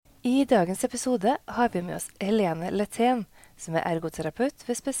I dagens episode har vi med oss Helene Letén, som ergoterapeut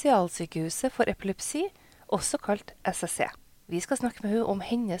ved Spesialsykehuset for epilepsi, også kalt SSC. Vi skal snakke med henne om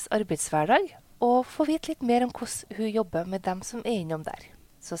hennes arbeidshverdag, og få vite litt mer om hvordan hun jobber med dem som innom der.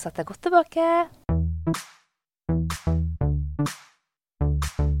 Så sett deg godt tilbake!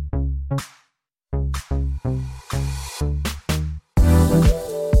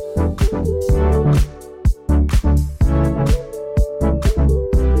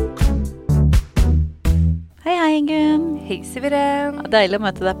 Hei, Ingunn. Hei, Siviren! Deilig å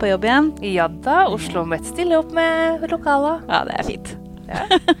møte deg på jobb igjen. Ja da, Oslo Met stiller opp med lokaler. Ja, det fint. Ja.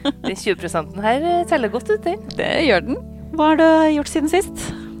 Den 20% her teller godt ut, den. Det gjør den. Hva har du gjort siden sist?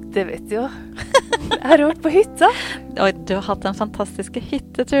 Det vet du jo. Jeg har vært på hytta. Oi, du har hatt den fantastiske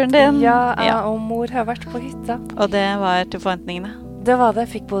hytteturen din. Ja, jeg og mor har vært på hytta. Og det var til forventningene. Det var det.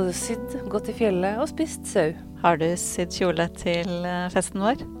 Jeg fikk både sydd, gått i fjellet og spist sau. Har du sydd kjole til festen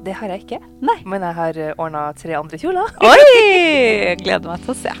vår? Det har jeg ikke. Nei. Men jeg har ordnet 3 andre kjoler. Oi! Gleder meg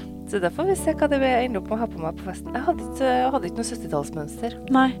til å se. Så da får vi se hva det vil ende opp med å ha på meg på festen. Jeg hadde ikke noe 70-tallsmønster.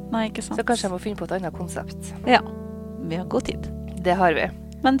 Nei, ikke sant. Så kanskje jeg må finne på et annet konsept. Ja, vi har god tid. Det har vi.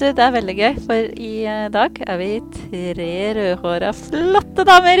 Men du, det er veldig gøy, for i dag er vi 3 rødhåra flotte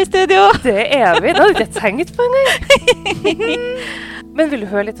damer i studio. Det er vi. Det hadde ikke jeg tenkt på engang. Men vil du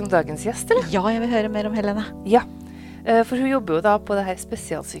høre litt om dagens gjest, eller? Ja, jeg vil høre mer om Helene. Ja, for hun jobber jo da på det her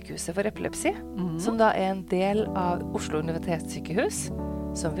Spesialsykehuset for epilepsi, som da er en del av Oslo Universitetssykehus,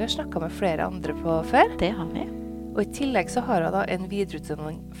 som vi har snakket med flere andre på før. Det har vi. Og i tillegg så har hun da en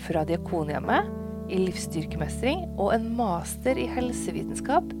videreutdanning fra Diakonhjemmet i livsstyrkemestring og en master i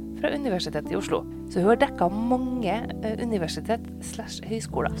helsevitenskap fra Universitetet i Oslo. Så hun har dekket mange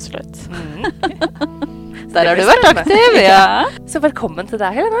universitet/høyskoler. Absolutt. Der har du vært aktiv, ja. Så velkommen til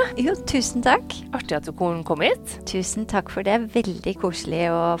deg, Helene. Jo, tusen takk. Artig at du kom hit. Tusen takk for det. Veldig koselig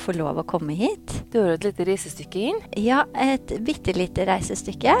å få lov å komme hit. Du har jo et lite reisestykke inn. Ja, et bittelite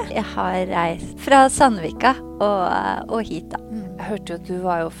reisestykke. Jeg har reist fra Sandvika og hit da. Jeg hørte jo at du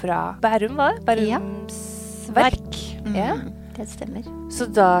var jo fra Bærum, var det? Bærums Verk. Ja. Det stemmer. Så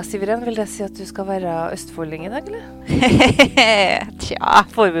da, Siviren, vil jeg si at du skal være østfolding i dag, eller? Tja.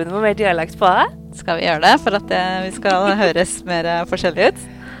 Får vi noe mer dialekt på deg? Skal vi gjøre det, for at vi skal høres mer forskjellig ut?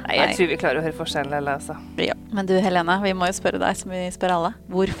 Nei, jeg tror vi klarer å høre forskjellen, eller altså. Ja. Men du, Helene, vi må jo spørre deg som vi spør alle.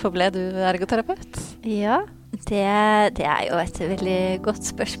 Hvorfor ble du ergoterapeut? Ja, det er jo et veldig godt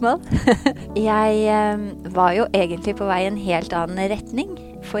spørsmål. Jeg var jo egentlig på vei i en helt annen retning,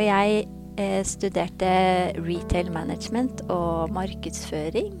 for jeg studerte retail management og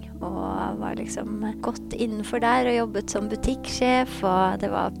markedsføring, og var liksom godt innenfor der og jobbet som butikksjef, og det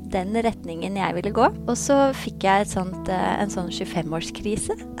var den retningen jeg ville gå. Og så fikk jeg en sånn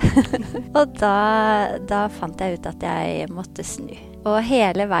 25-årskrise, og da fant jeg ut at jeg måtte snu. Og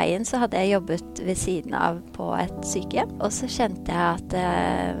hele veien så hadde jeg jobbet ved siden av på et sykehjem, og så kjente jeg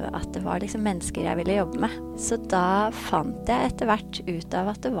at det var liksom mennesker jeg ville jobbe med. Så da fant jeg etter hvert ut av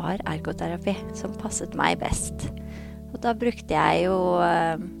at det var ergoterapi som passet meg best. Og da brukte jeg jo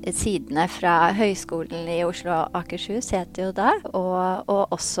sidene fra Høgskolen i Oslo og Akershus, heter jo da, og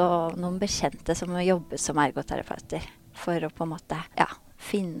også noen bekjente som jobbet som ergoterapeuter, for å på en måte,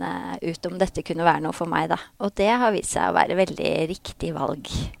 finne ut om dette kunne være noe for meg da. Og det har vist seg å være veldig riktig valg.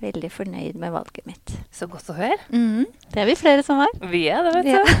 Veldig fornøyd med valget mitt. Så godt å høre. Det er vi flere som er. Vi er det, vet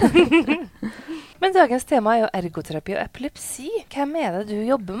du. Men dagens tema er jo ergoterapi og epilepsi. Hvem er det du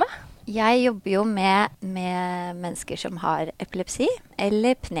jobber med? Jeg jobber jo med mennesker som har epilepsi,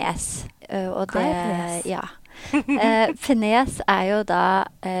 eller pnes. Og det, Hva er pnes? Ja. Pnes er jo da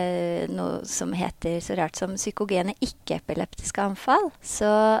noe som heter så rart som psykogene ikke-epileptiske anfall.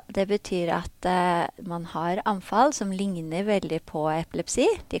 Så det betyr at man har anfall som ligner veldig på epilepsi.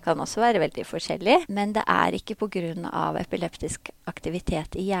 De kan også være veldig forskjellige, men det er ikke på grunn av epileptisk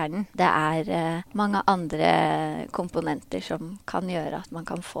aktivitet i hjernen. Det er mange andre komponenter som kan gjøre at man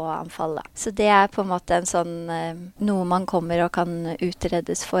kan få anfall da. Så det er på en måte en sånn noe man kommer og kan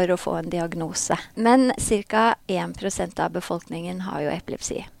utredes for å få en diagnose. Men cirka 1% av befolkningen har jo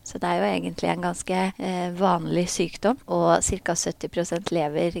epilepsi. Så det er jo egentlig en ganske vanlig sykdom, og ca. 70%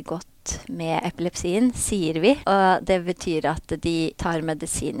 lever godt med epilepsien, sier vi. Og det betyr at de tar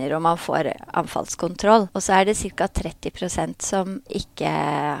medisiner, og man får anfallskontroll. Og så er det ca. 30% som ikke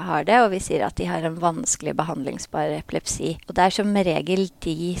har det, og vi sier at de har en vanskelig behandlingsbar epilepsi. Og det er som regel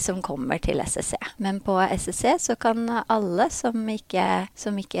de som kommer til SSC. Men på SSC så kan alle som ikke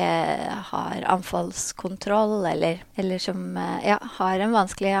har anfallskontroll, eller som har en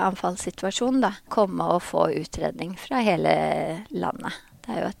vanskelig anfallssituasjon, da, komme og få utredning fra hele landet. Det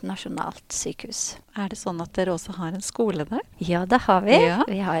Det er jo et nasjonalt sykehus. Er det sånn at dere også har en skole der? Ja, det har vi. Ja.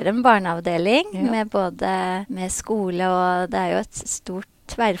 Vi har en barneavdeling Ja. med både med skole, og det er jo et stort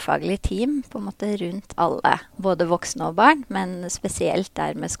tverrfaglig team på en måte rundt alle, både voksne og barn, men spesielt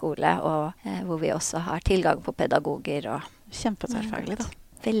der med skole, og hvor vi også har tilgang på pedagoger. Og Kjempetverrfaglig, da.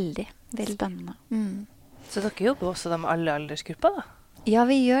 veldig, veldig. Spennende. Så dere jobber også da med alle aldersgrupper, da? Ja,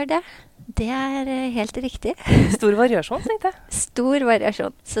 vi gjør det. Det er helt riktig. Stor variasjon, tenkte jeg. Stor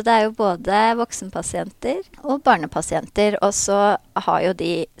variasjon. Så det er jo både voksenpasienter og barnepasienter, og så har jo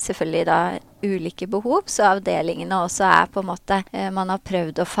de selvfølgelig da ulike behov, så avdelingene også er på en måte, man har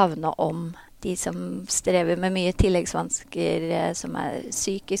prøvd å favne om de som strever med mye tilleggsvansker, som er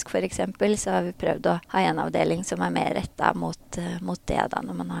psykisk for eksempel, så har vi prøvd å ha en avdeling som er mer rettet mot det da,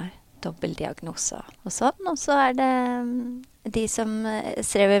 når man har dobbeltdiagnose og sånn. Og så er det de som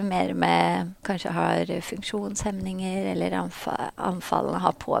strever mer med, kanskje har funksjonshemninger, eller anfallene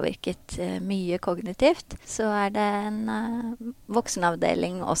har påvirket mye kognitivt, så er det en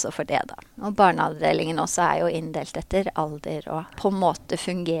voksenavdeling også for det da. Og barneavdelingen også er jo inndelt etter alder og på en måte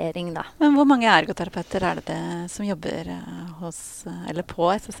fungering da. Men hvor mange ergoterapeuter er det som jobber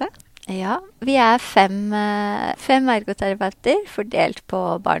på SSC? Ja, vi er fem ergoterapeuter fordelt på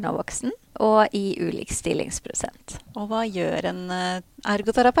barn og voksen, og i ulik stillingsprosent. Og hva gjør en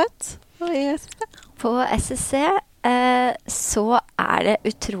ergoterapeut i SSC? På SSC så er det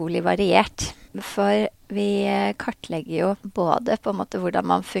utrolig variert, for vi kartlegger jo både på en måte hvordan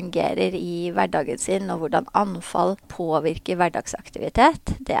man fungerer i hverdagen sin, og hvordan anfall påvirker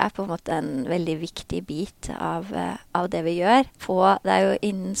hverdagsaktivitet. Det er på en måte en veldig viktig bit av det vi gjør. Det er jo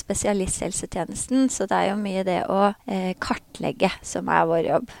innen spesialisthelsetjenesten, så det er jo mye det å kartlegge som er vår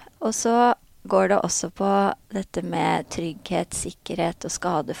jobb. Og så går det også på dette med trygghet, sikkerhet og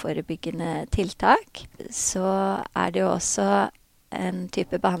skadeforebyggende tiltak. Så er det jo også en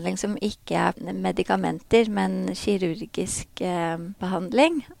type behandling som ikke er medikamenter, men kirurgisk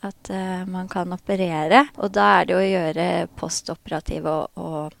behandling. At man kan operere. Og da er det å gjøre postoperative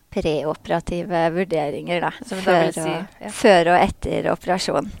og preoperative vurderinger da. Før og etter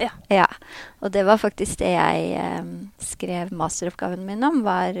operasjon. Ja. Og det var faktisk det jeg skrev masteroppgaven min om,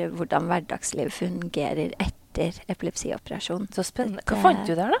 var hvordan hverdagsliv fungerer etter epilepsioperasjon. Så spennende. Hva fant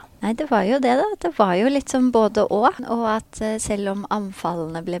du der da? Nei, det var jo det da. Det var jo litt som både og at selv om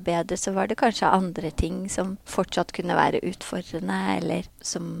anfallene ble bedre, så var det kanskje andre ting som fortsatt kunne være utfordrende, eller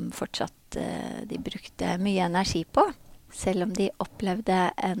som fortsatt de brukte mye energi på. Selv om de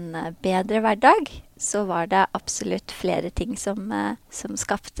opplevde en bedre hverdag, så var det absolutt flere ting som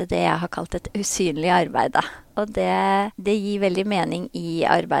skapte det jeg har kalt et usynlig arbeid da. Og det gir veldig mening i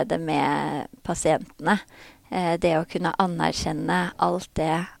arbeidet med pasientene. Det å kunne anerkjenne alt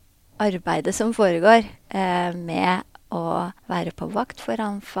det arbeidet som foregår med å være på vakt for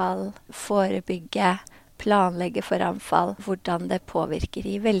anfall, forebygge, planlegge for anfall, hvordan det påvirker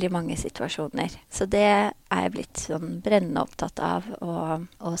i veldig mange situasjoner. Så det er jeg blitt sånn brennende opptatt av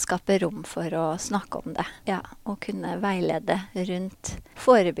å skape rom for å snakke om det. Ja, og kunne veilede rundt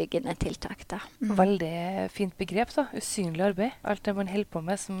forebyggende tiltak da. Veldig fint begrep da, usynlig arbeid. Alt det man holder på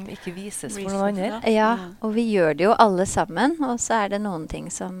med som ikke vises for noen andre. Ja, og vi gjør det jo alle sammen, og så er det noen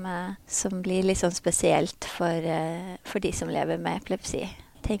ting som blir litt sånn spesielt for de som lever med epilepsi.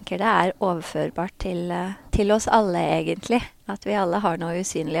 Jeg tenker det er overførbart til oss alle egentlig, at vi alle har noe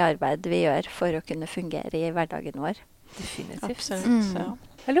usynlig arbeid vi gjør for å kunne fungere i hverdagen vår. Definitivt. Absolutt, ja.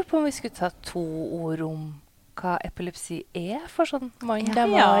 Jeg lurer på om vi skulle ta 2 ord om hva epilepsi er for sånn mann Ja,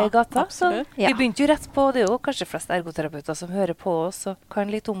 dem i gata. Så absolutt. vi begynte jo rett på, det er jo kanskje flest ergoterapeuter som hører på oss og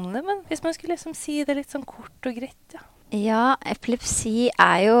kan litt om det, men hvis man skulle liksom si det litt sånn kort og greit, ja. Ja, epilepsi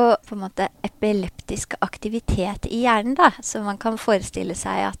er jo på en måte epileptisk aktivitet i hjernen da, så man kan forestille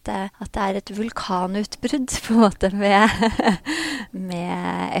seg at det er et vulkanutbrudd på en måte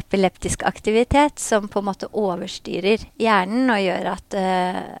med epileptisk aktivitet som på en måte overstyrer hjernen og gjør at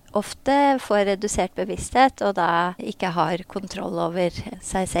ofte får redusert bevissthet og da ikke har kontroll over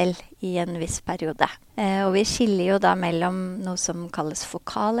seg selv i en viss periode. Og vi skiller jo da mellom noe som kalles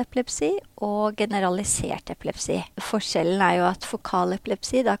fokal epilepsi og generalisert epilepsi. Forskjellen er jo at fokal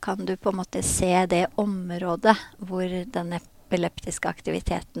epilepsi, da kan du på en måte se det området hvor den epileptiske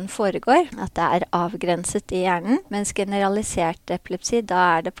aktiviteten foregår, at det er avgrenset i hjernen, mens generalisert epilepsi,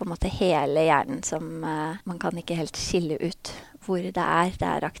 da er det på en måte hele hjernen som man kan ikke helt skille ut hvor det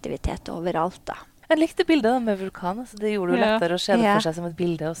er aktivitet overalt da. Jeg likte bildet da med vulkan, så det gjorde det lettere å se det for seg som et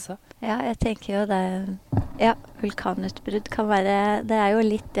bilde også. Ja, jeg tenker jo vulkanutbrudd kan være, det er jo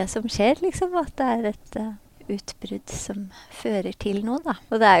litt det som skjer liksom, at det er et utbrudd som fører til noe, da.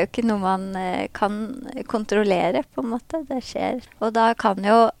 Og det er jo ikke noe man kan kontrollere, på en måte. Det skjer. Og da kan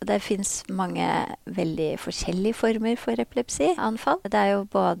jo det finnes mange veldig forskjellige former for epilepsianfall. Det er jo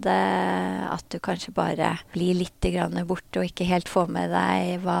både at du kanskje bare blir litt grann borte og ikke helt får med deg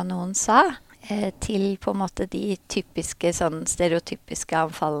hva noen sa, til på en måte de typiske, sånn stereotypiske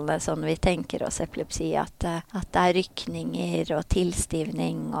anfallene sånn vi tenker oss epilepsi, at det er rykninger og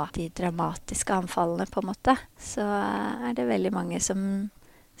tilstivning og de dramatiske anfallene på en måte. Så er det veldig mange som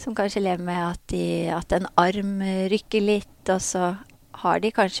kanskje lever med at en arm rykker litt, og så har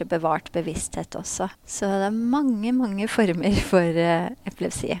de kanskje bevart bevissthet også. Så det er mange, mange former for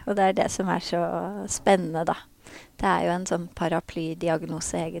epilepsi, og det er det som er så spennende da. Det er jo en sånn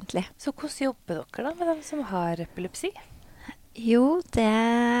paraplydiagnose egentlig. Så hvordan jobber dere da med dem som har epilepsi? Jo, det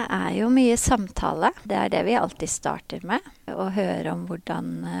er jo mye samtale. Det er det vi alltid starter med. Å høre om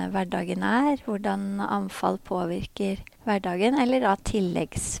hvordan hverdagen er, hvordan anfall påvirker hverdagen, eller da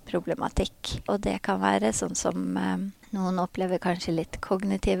tilleggsproblematikk. Og det kan være sånn som noen opplever kanskje litt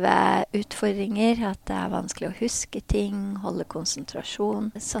kognitive utfordringer, at det er vanskelig å huske ting, holde konsentrasjon,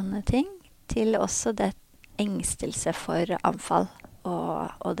 sånne ting. Til også det engstelse for anfall,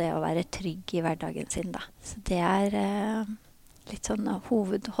 og det å være trygg i hverdagen sin da. Så det er litt sånn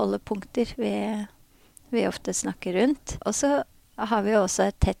hovedholdepunkter vi ofte snakker rundt. Og så har vi jo også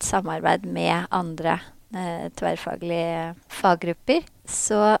et tett samarbeid med andre tverrfaglige faggrupper.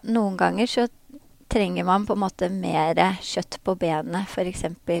 Så noen ganger så trenger man på en måte mer kjøtt på benet, for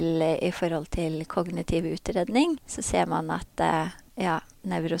eksempel i forhold til kognitiv utredning. Så ser man at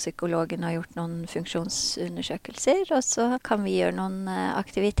nevropsykologen har gjort noen funksjonsundersøkelser, og så kan vi gjøre noen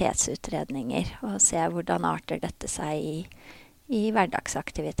aktivitetsutredninger og se hvordan arter dette seg i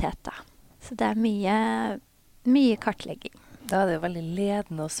hverdagsaktivitet da. Så det er mye kartlegging. Da er det jo veldig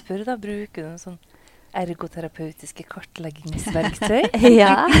ledende å spørre da. Bruker du noen sånn ergoterapeutiske kartleggingsverktøy?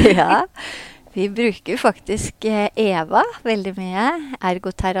 Ja. Vi bruker faktisk EVA veldig mye.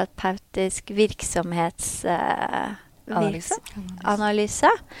 Ergoterapeutisk virksomhetsanalyse.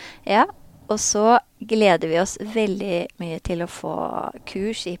 Ja. Og så gleder vi oss veldig mye til å få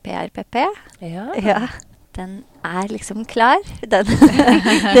kurs i PRPP. Ja. Den er liksom klar. Det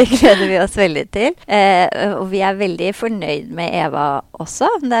gleder vi oss veldig til. Og vi er veldig fornøyd med EVA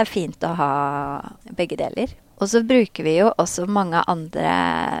også. Det er fint å ha begge deler. Og så bruker vi jo også mange andre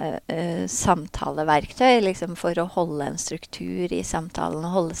samtaleverktøy liksom for å holde en struktur i samtalen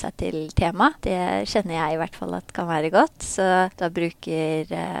og holde seg til tema. Det kjenner jeg i hvert fall at kan være godt. Så da bruker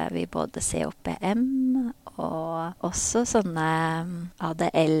vi både COPM og også sånne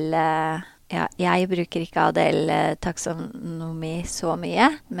ADL. Jeg bruker ikke ADL-taksonomi så mye,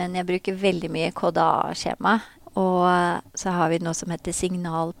 men jeg bruker veldig mye KDA-skjema. Og så har vi noe som heter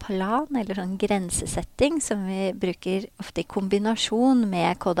signalplan, eller sånn grensesetting, som vi bruker ofte i kombinasjon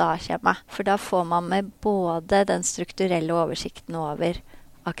med KDA-skjema. For da får man med både den strukturelle oversikten over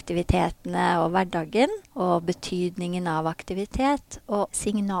aktivitetene og hverdagen, og betydningen av aktivitet, og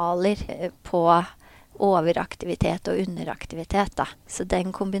signaler på overaktivitet og underaktivitet da. Så den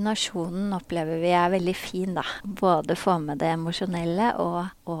kombinasjonen opplever vi er veldig fin da. Både få med det emosjonelle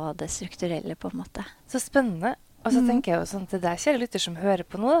og det strukturelle på en måte. Så spennende. Og så tenker jeg jo sånn til deg, kjære lytter som hører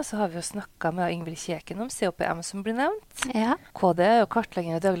på nå, så har vi jo snakket med Ingvild Kjeken om COPM som blir nevnt. Ja. KD er jo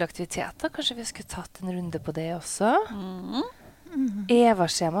kartlegging av daglige aktiviteter. Kanskje vi skulle tatt en runde på det også?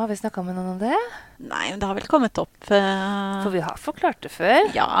 EVA-skjema, har vi snakket med noen om det? Nei, men det har vel kommet opp. For vi har forklart det før.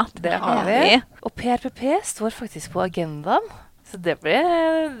 Ja, det har vi. Og PRPP står faktisk på agendaen. Så det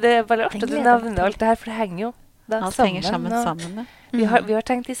er bare artig at du nevner alt det her, for det henger jo da alt sammen. Henger sammen. Vi har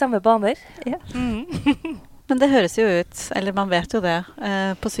tenkt i samme baner. Ja. Men det høres jo ut, eller man vet jo det,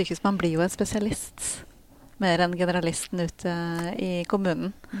 på sykehus man blir jo en spesialist, mer enn generalisten ute i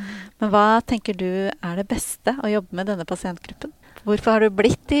kommunen. Men hva tenker du er det beste å jobbe med denne pasientgruppen? Hvorfor har du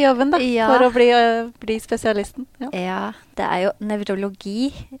blitt i jobben da, for å bli spesialisten? Ja, det er jo nevrologi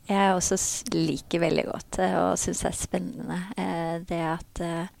jeg også liker veldig godt og synes er spennende.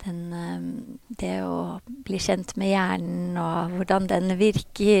 Det å bli kjent med hjernen og hvordan den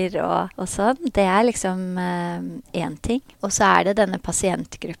virker og sånn, det er liksom en ting. Og så er det denne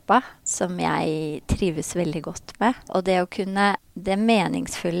pasientgruppa som jeg trives veldig godt med. Og det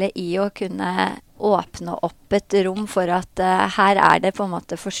meningsfulle i å kunne åpne opp et rom for at her er det på en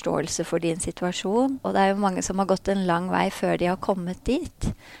måte forståelse for din situasjon. Og det er jo mange som har gått en lang vei før de har kommet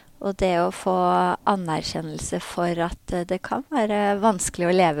dit. Og det å få anerkjennelse for at det kan være vanskelig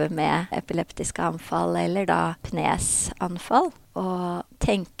å leve med epileptiske anfall eller da pnesanfall. Og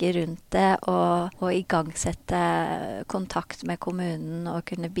tenke rundt det og igangsette kontakt med kommunen og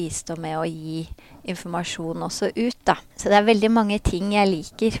kunne bistå med å gi informasjon også ut da. Så det er veldig mange ting jeg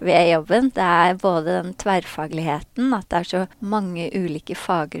liker ved jobben. Det er både den tverrfagligheten, at det er så mange ulike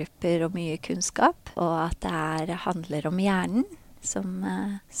faggrupper og mye kunnskap, og at det handler om hjernen. Som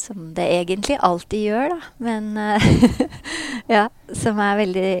det egentlig alltid gjør, da. Men ja, som er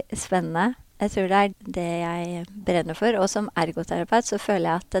veldig spennende. Jeg tror det er det jeg brenner for. Og som ergoterapeut så føler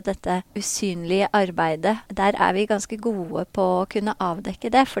jeg at dette usynlige arbeidet, der er vi ganske gode på å kunne avdekke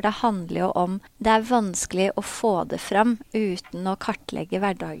det. For det handler jo om, det er vanskelig å få det fram uten å kartlegge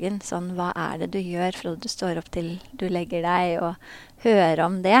hverdagen. Sånn, hva er det du gjør fra du står opp til du legger deg, og høre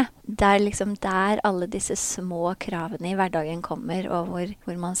om det. Det er liksom der alle disse små kravene i hverdagen kommer, og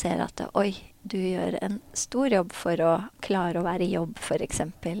hvor man ser at oi, du gjør en stor jobb for å klare å være i jobb, for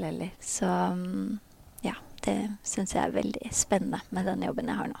eksempel. Eller. Så ja, det synes jeg er veldig spennende med den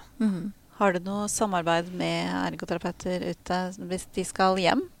jobben jeg har nå. Mm. Har du noe samarbeid med ergoterapeuter ute hvis de skal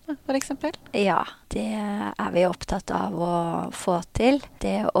hjem, for eksempel? Ja, det er vi opptatt av å få til.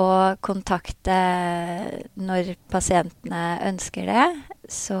 Det å kontakte når pasientene ønsker det,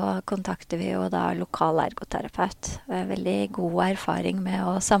 så kontakter vi jo da lokal ergoterapeut. Det er veldig god erfaring med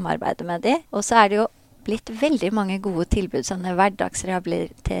å samarbeide med de. Og så er det jo blitt veldig mange gode tilbud, sånne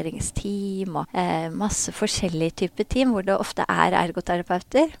hverdagsrehabiliteringsteam og masse forskjellige typer team, hvor det ofte er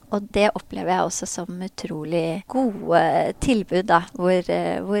ergoterapeuter. Og det opplever jeg også som utrolig gode tilbud, da, hvor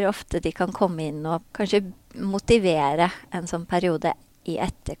ofte de kan komme inn og kanskje motivere en sånn periode i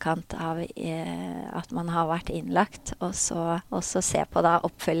etterkant av at man har vært innlagt, og så se på da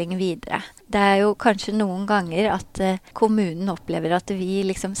oppfølging videre. Det er jo kanskje noen ganger at kommunen opplever at vi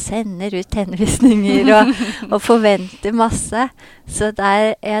liksom sender ut henvisninger og forventer masse. Så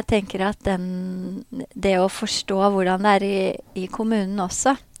der jeg tenker at det å forstå hvordan det er i kommunen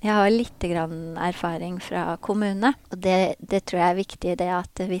også. Jeg har litt grann erfaring fra kommune, og det tror jeg er viktig, det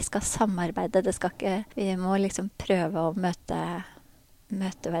at vi skal samarbeide. Vi må liksom prøve å møte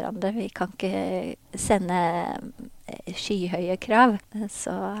hverandre. Vi kan ikke sende skyhøye krav.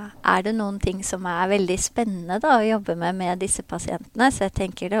 Så er det noen ting som er veldig spennende da, å jobbe med disse pasientene, så jeg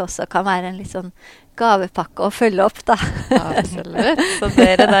tenker det også kan være en litt sånn gavepakke å følge opp da. Absolutt. Så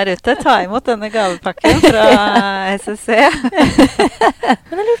dere der ute, ta imot denne gavepakken fra SSC.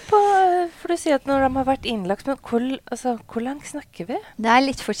 Men jeg lurer på, for du sier at når de har vært innlagt, men hvor lenge snakker vi? Det er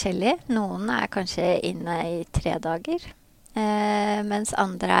litt forskjellig. Noen er kanskje inne i 3 dager. Mens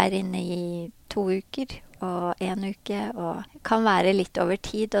andre er inne i 2 uker og 1 uke, og kan være litt over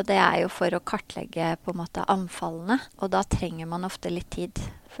tid, og det er jo for å kartlegge på en måte anfallene, og da trenger man ofte litt tid.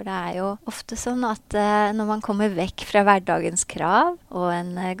 For det er jo ofte sånn at når man kommer vekk fra hverdagens krav, og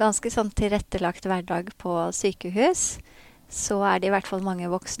en ganske sånn tilrettelagt hverdag på sykehus, så er det i hvert fall mange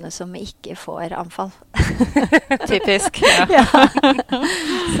voksne som ikke får anfall. Typisk, ja. Ja.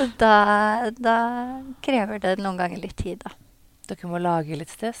 Så da krever det noen ganger litt tid, da. Dere må lage litt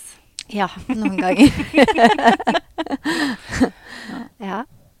stress. Ja, noen ganger. Ja,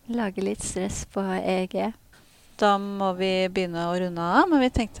 lage litt stress på EEG. Da må vi begynne å runde av, men vi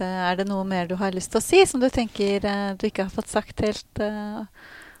tenkte, er det noe mer du har lyst til å si, som du tenker du ikke har fått sagt helt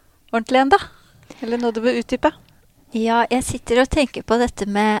ordentlig enda? Eller noe du vil utdype? Ja, jeg sitter og tenker på dette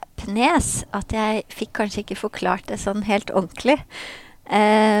med pnes, at jeg fikk kanskje ikke forklart det sånn helt ordentlig.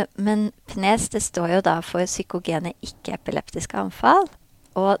 Men pnes, det står jo da for psykogene ikke-epileptiske anfall,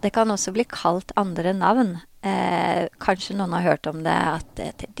 og det kan også bli kalt andre navn. Kanskje noen har hørt om det, at det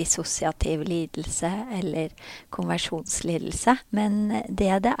heter dissosiativ lidelse eller konversjonslidelse. Men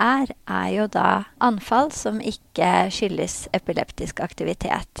det er jo da anfall som ikke skyldes epileptisk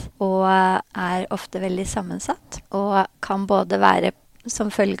aktivitet, og er ofte veldig sammensatt, og kan både være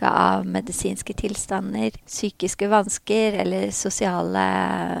som følge av medisinske tilstander, psykiske vansker eller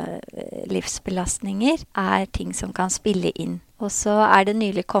sosiale livsbelastninger, er ting som kan spille inn. Og så er det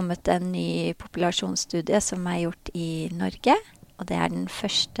nylig kommet en ny populasjonsstudie som er gjort i Norge, og det er den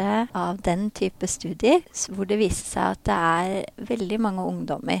første av den type studier, hvor det viser seg at det er veldig mange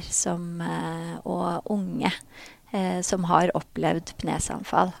ungdommer og unge som har opplevd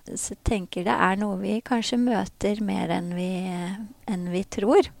pnesanfall. Så jeg tenker det er noe vi kanskje møter mer enn vi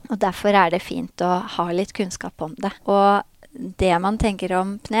tror, og derfor er det fint å ha litt kunnskap om det. Og det man tenker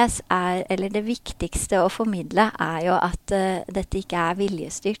om pnes eller det viktigste å formidle er jo at dette ikke er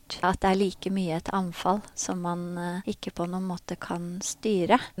viljestyrt. At det er like mye et anfall som man ikke på noen måte kan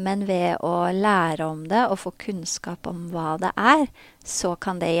styre. Men ved å lære om det og få kunnskap om hva det er, så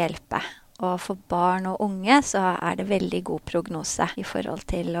kan det hjelpe. Og for barn og unge så er det veldig god prognose i forhold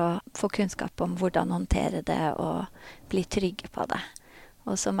til å få kunnskap om hvordan håndtere det og bli trygge på det.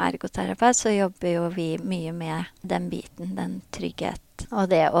 Og som ergoterapeut så jobber jo vi mye med den biten, den trygghet.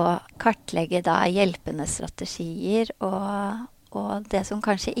 Og det å kartlegge da hjelpende strategier og det som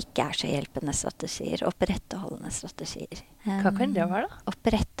kanskje ikke så hjelpende strategier, opprettholdende strategier. Hva kan det være da?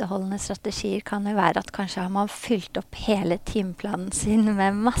 Opprettholdende strategier kan jo være at kanskje har man fylt opp hele timeplanen sin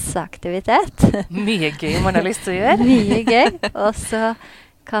med masse aktivitet. Mye gøy man har lyst til å gjøre. Mye gøy. Og så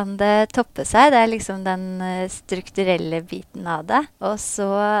kan det toppe seg. Det liksom den strukturelle biten av det.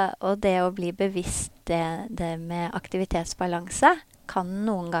 Og det å bli bevisst det med aktivitetsbalanse kan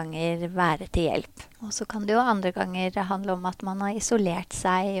noen ganger være til hjelp. Og så kan det jo andre ganger handle om at man har isolert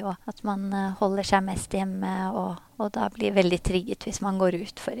seg, og at man holder seg mest hjemme, og da blir veldig trigget hvis man går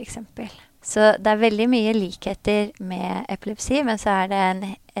ut, for eksempel. Så det veldig mye likheter med epilepsi, men så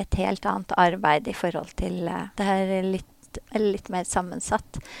det et helt annet arbeid i forhold til det litt mer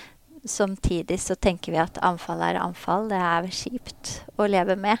sammensatt. Samtidig så tenker vi at anfall anfall. Det kjipt å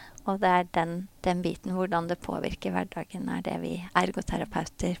leve med, og det den biten hvordan det påvirker hverdagen det vi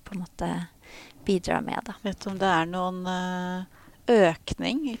ergoterapeuter på en måte bidrar med. Da. Vet du om det noen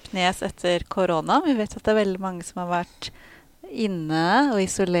økning i pnes etter korona? Vi vet at det veldig mange som har vært inne og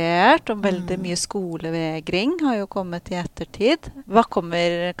isolert, og veldig mye skolevegring har jo kommet i ettertid.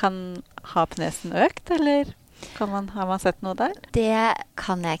 Kan ha pnesen økt, eller? Har man sett noe der? Det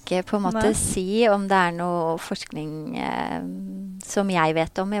kan jeg ikke på en måte si om det noe forskning som jeg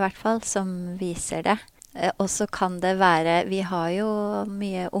vet om i hvert fall, som viser det. Og så kan det være, vi har jo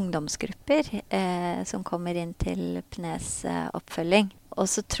mye ungdomsgrupper som kommer inn til pnesoppfølging. Og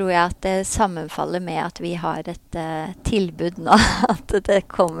så tror jeg at det sammenfaller med at vi har et tilbud nå, at det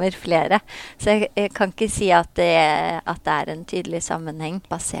kommer flere. Så jeg kan ikke si at det en tydelig sammenheng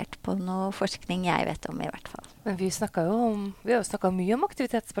basert på noe forskning jeg vet om i hvert fall. Men vi har jo snakket mye om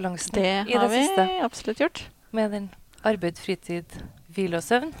aktivitetsbalansen det i det siste. Det har vi absolutt gjort. Med den arbeid, fritid, hvile og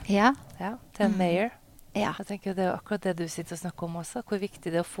søvn. Ja. Til Meyer. Ja. Jeg tenker det akkurat det du sitter og snakker om også, hvor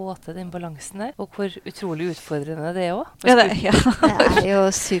viktig det å få til den balansen der, og hvor utrolig utfordrende det også. Det jo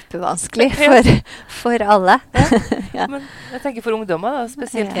supervanskelig for alle. Ja. Men jeg tenker for ungdommer da,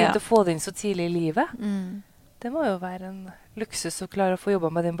 spesielt fint å få det inn så tidlig i livet. Det må jo være en luksus å klare å få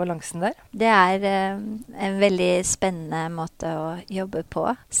jobba med den balansen der. Det en veldig spennende måte å jobbe på.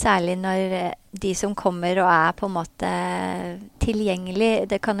 Særlig når de som kommer og på en måte tilgjengelig.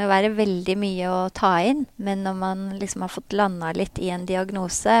 Det kan jo være veldig mye å ta inn, men når man liksom har fått landa litt i en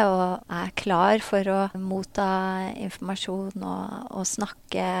diagnose og klar for å motta informasjon og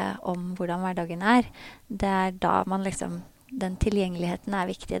snakke om hvordan hverdagen det da man liksom den tilgjengeligheten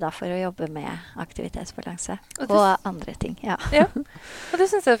viktig da for å jobbe med aktivitetsbalanse og andre ting. Ja. Og det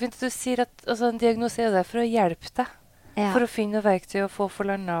synes jeg fint at du sier at en diagnose der for å hjelpe deg. Ja. For å finne verktøy og få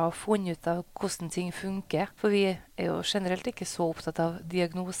forlandet og funnet ut av hvordan ting funker. For vi jo generelt ikke så opptatt av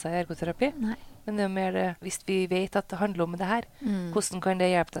diagnoser i ergoterapi. Nei. Men det jo mer hvis vi vet at det handler om det her, hvordan kan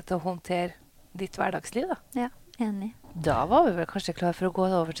det hjelpe deg til å håndtere ditt hverdagsliv da? Ja, enig. Da var vi vel kanskje klar for å gå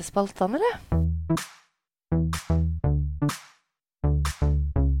over til spaltene, eller?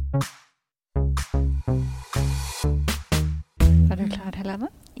 Du klar, Helene?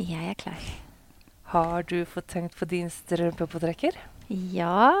 Jeg klar. Har du fått tenkt på din strømpepåtrekker?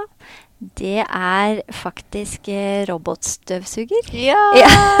 Ja, det faktisk robotstøvsuger. Ja!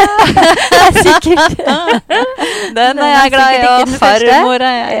 Sikkert. Den jeg glad i, og farmor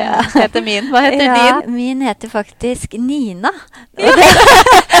heter min. Hva heter din? Min heter faktisk Nina.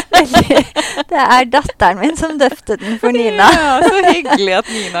 Det datteren min som døpte den for Nina. Ja, så hyggelig at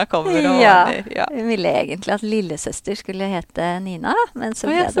Nina kommer og ordner. Ja. Hun ville egentlig at lillesøster skulle hete Nina, men så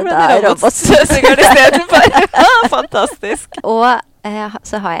ble det da robotstøvsuger i stedet for. Fantastisk. Og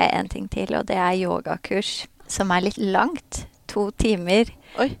så har jeg en ting til, og det yogakurs, som litt langt. 2 timer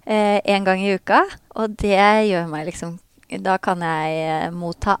en gang i uka, og det gjør meg liksom da kan jeg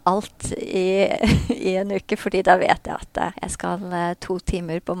motta alt i en uke, fordi da vet jeg at jeg skal 2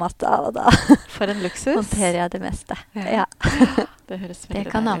 timer på matta, og da for en luksus. Håndterer jeg det meste. Ja. Det høres veldig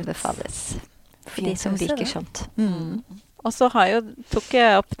det kan anbefales for de som liker sånt. Og så tok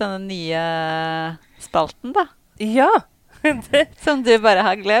jeg opp denne nye spalten da. Ja! Som du bare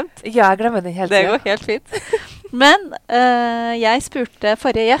har glemt. Ja, jeg glemmer den helt. Det går helt fint. Men jeg spurte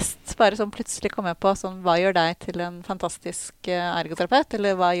forrige gjest, bare som plutselig kom jeg på, sånn, hva gjør deg til en fantastisk ergoterapeut,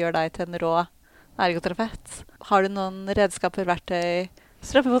 eller hva gjør deg til en rå ergoterapeut? Har du noen redskaper, verktøy,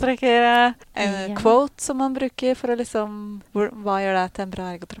 strømpepåtrekker, en quote som man bruker for å liksom, hva gjør deg til en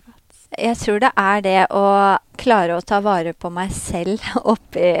bra ergoterapeut? Jeg tror det det å klare å ta vare på meg selv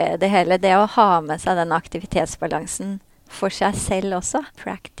oppi det hele, det å ha med seg den aktivitetsbalansen for seg selv også.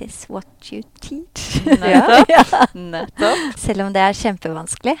 Practice what you teach. Nettopp. Selv om det er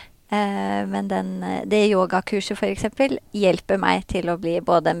kjempevanskelig. Men det yogakurset for eksempel hjelper meg til å bli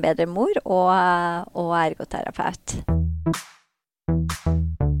både en bedre mor og ergoterapeut.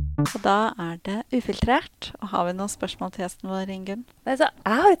 Og da er det ufiltrert. Og har vi noen spørsmål til gjesten vår, Ingunn? Nei, så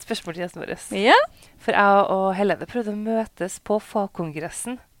jeg har et spørsmål til gjesten vår. Ja. For jeg og Helene prøvde å møtes på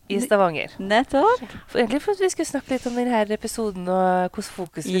fagkongressen i Stavanger. Nettopp. Egentlig for at vi skulle snakke litt om denne episoden og hvordan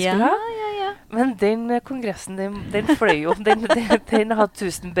fokus vi skulle ha. Ja. Men den kongressen, den fløy jo. Den hadde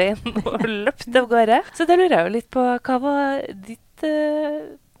 1000 bein og løpte av gårde. Så da lurer jeg jo litt på, hva var ditt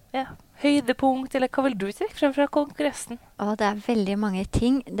høydepunkt, eller hva vil du trekke frem fra kongressen? Det er veldig mange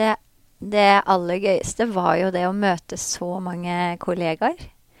ting. Det aller gøyeste var jo det å møte så mange kollegaer.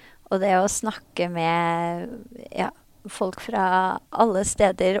 Og det å snakke med folk fra alle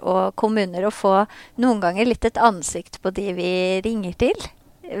steder og kommuner og få noen ganger litt et ansikt på de vi ringer til.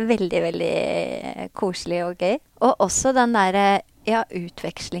 Veldig, veldig koselig og gøy. Og også den der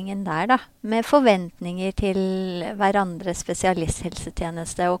utvekslingen der da, med forventninger til hverandre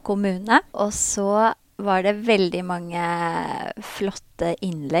spesialisthelsetjeneste og kommune. Og så var det veldig mange flotte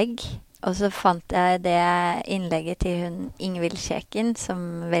innlegg. Og så fant jeg det innlegget til hun Ingvild Kjeken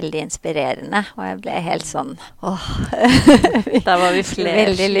som veldig inspirerende. Og jeg ble helt sånn, Der var vi flere.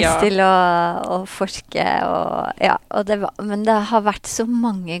 Veldig lyst til å forske. Men det har vært så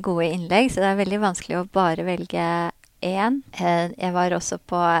mange gode innlegg, så det er veldig vanskelig å bare velge én. Jeg var også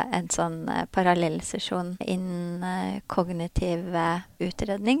på en sånn parallellsesjon innen kognitiv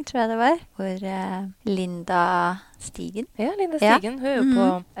utredning, tror jeg det var, hvor Linda Stigen. Ja, Linda Stigen. Hun er jo på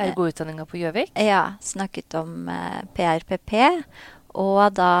ergoutdanninga på Gjøvik. Ja, snakket om PRPP. Og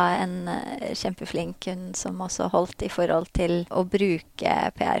da en kjempeflink hun som også holdt i forhold til å bruke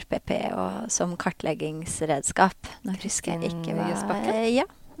PRPP som kartleggingsredskap. Nå husker jeg ikke hva.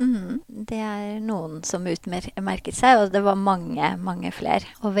 Det er noen som utmerket seg, og det var mange flere.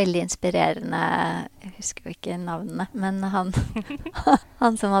 Og veldig inspirerende, jeg husker jo ikke navnene, men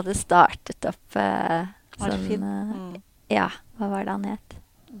han som hadde startet opp sånn, hva var det han het?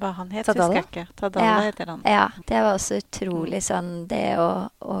 Hva han het, husker jeg ikke. Tadala heter han. Ja, det var også utrolig sånn, det å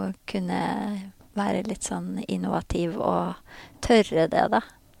kunne være litt sånn innovativ og tørre det da.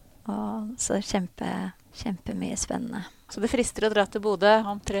 Og så kjempemye spennende. Så det frister å dra til Bodø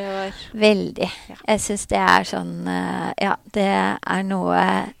om 3 år? Veldig. Jeg synes det er sånn, det er noe,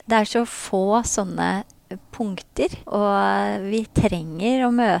 det er så få sånne punkter, og vi trenger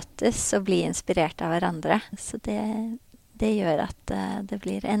å møtes og bli inspirert av hverandre. Så det gjør at det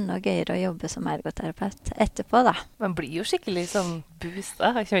blir enda gøyere å jobbe som ergoterapeut etterpå, da. Man blir jo skikkelig sånn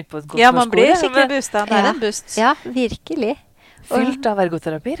boosta. Jeg kjenner på et godt norsk ord. Ja, man blir skikkelig boosta. Det er en boost. Ja, virkelig. Fylt av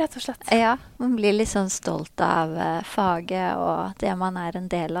ergoterapi, rett og slett. Ja, man blir litt sånn stolt av faget og det man er en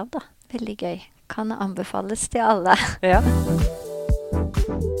del av, da. Veldig gøy. Kan anbefales til alle. Ja.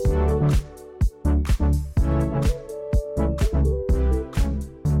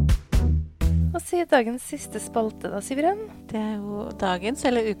 Hva sier dagens siste spalte da, Siveren? Det er jo dagens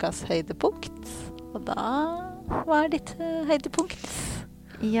eller ukas høydepunkt. Og da, hva er ditt høydepunkt?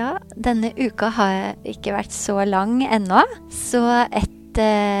 Ja, denne uka har ikke vært så lang ennå, så et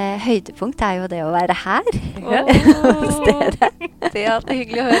høydepunkt er jo det å være her hos dere. Det er alltid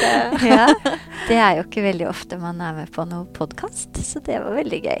hyggelig å høre. Ja, det er jo ikke veldig ofte man er med på noen podcast, så det var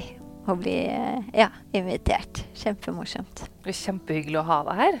veldig gøy å bli invitert. Kjempemorsomt. Det er kjempehyggelig å ha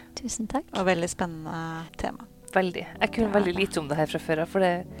deg her. Tusen takk. Og veldig spennende tema. Veldig. Jeg kunne veldig lite om det her fra før, for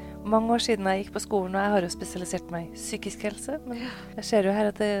det mange år siden jeg gikk på skolen, og jeg har jo spesialisert meg i psykisk helse. Men jeg ser jo her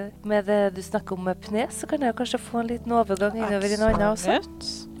at med det du snakker om med pne, så kan jeg kanskje få en liten overgang innover i noe annet også.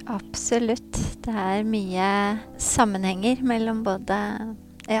 Absolutt. Det er mye sammenhenger mellom både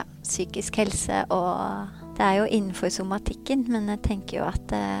psykisk helse og det er jo innenfor somatikken, men jeg tenker jo at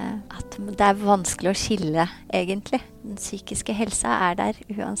det er vanskelig å skille, egentlig. Den psykiske helsa er der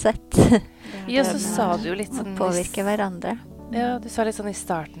uansett. Ja, så sa du jo litt sånn... Påvirker hverandre. Ja, du sa litt sånn i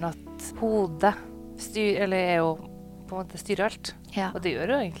starten at hodet er jo på en måte styrer alt. Ja. Og det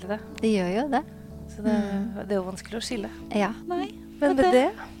gjør jo egentlig det. Det gjør jo det. Så det er jo vanskelig å skille. Ja. Nei. Men med det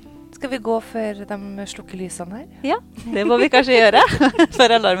skal vi gå før de slukker lysene her. Ja, det må vi kanskje gjøre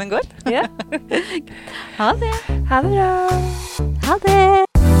før alarmen går. Ja. Ha det. Ha det bra.